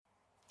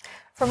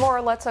For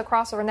more, let's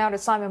cross over now to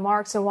Simon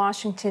Marks in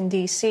Washington,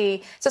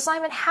 D.C. So,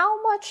 Simon,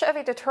 how much of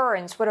a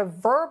deterrence would a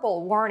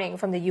verbal warning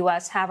from the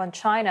U.S. have on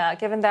China,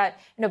 given that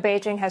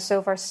Beijing has so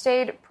far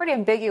stayed pretty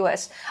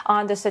ambiguous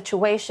on the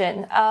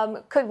situation?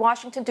 Could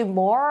Washington do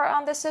more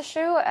on this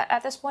issue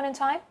at this point in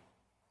time?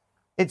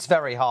 It's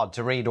very hard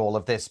to read all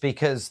of this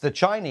because the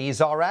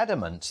Chinese are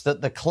adamant that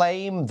the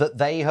claim that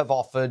they have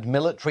offered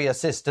military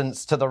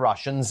assistance to the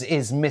Russians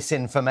is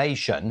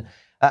misinformation.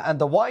 And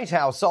the White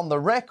House on the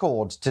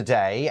record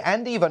today,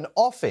 and even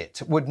off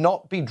it, would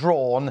not be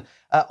drawn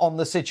on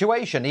the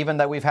situation, even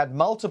though we've had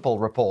multiple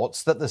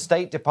reports that the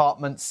State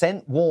Department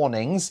sent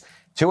warnings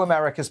to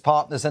America's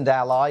partners and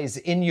allies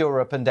in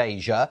Europe and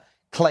Asia,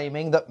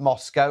 claiming that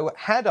Moscow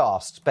had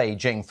asked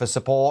Beijing for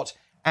support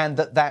and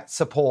that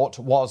support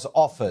was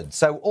offered.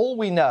 So all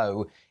we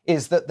know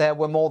is that there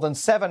were more than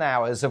 7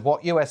 hours of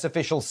what US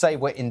officials say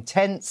were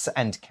intense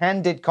and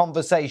candid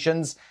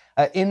conversations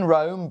in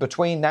Rome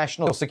between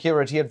National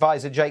Security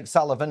Advisor Jake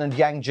Sullivan and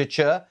Yang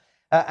Jiechi,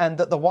 and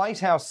that the White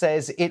House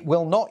says it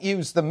will not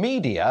use the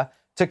media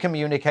to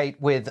communicate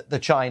with the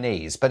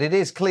Chinese. But it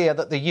is clear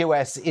that the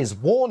US is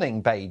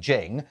warning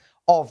Beijing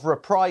of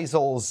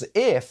reprisals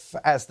if,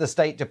 as the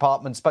State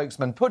Department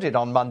spokesman put it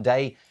on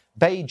Monday,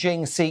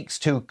 Beijing seeks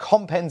to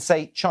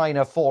compensate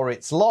China for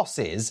its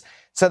losses.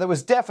 So there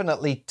was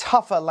definitely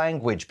tougher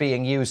language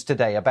being used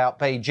today about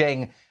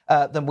Beijing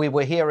than we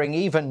were hearing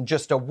even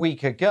just a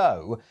week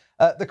ago.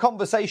 The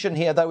conversation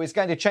here, though, is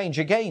going to change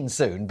again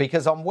soon,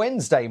 because on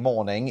Wednesday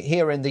morning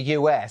here in the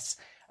US,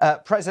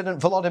 President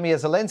Volodymyr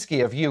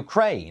Zelensky of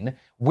Ukraine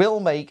will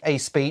make a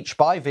speech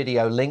by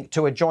video link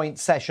to a joint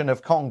session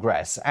of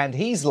Congress, and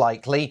he's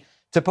likely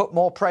to put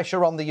more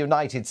pressure on the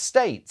United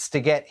States to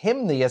get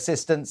him the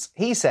assistance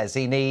he says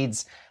he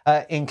needs,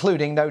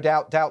 including, no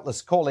doubt,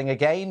 doubtless calling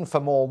again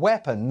for more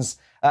weapons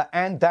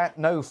and that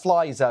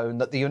no-fly zone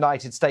that the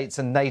United States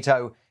and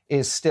NATO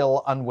is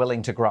still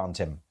unwilling to grant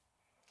him.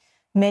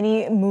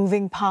 Many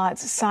moving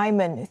parts.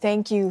 Simon,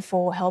 thank you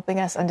for helping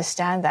us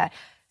understand that.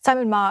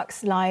 Simon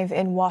Marks, live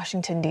in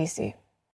Washington, D.C.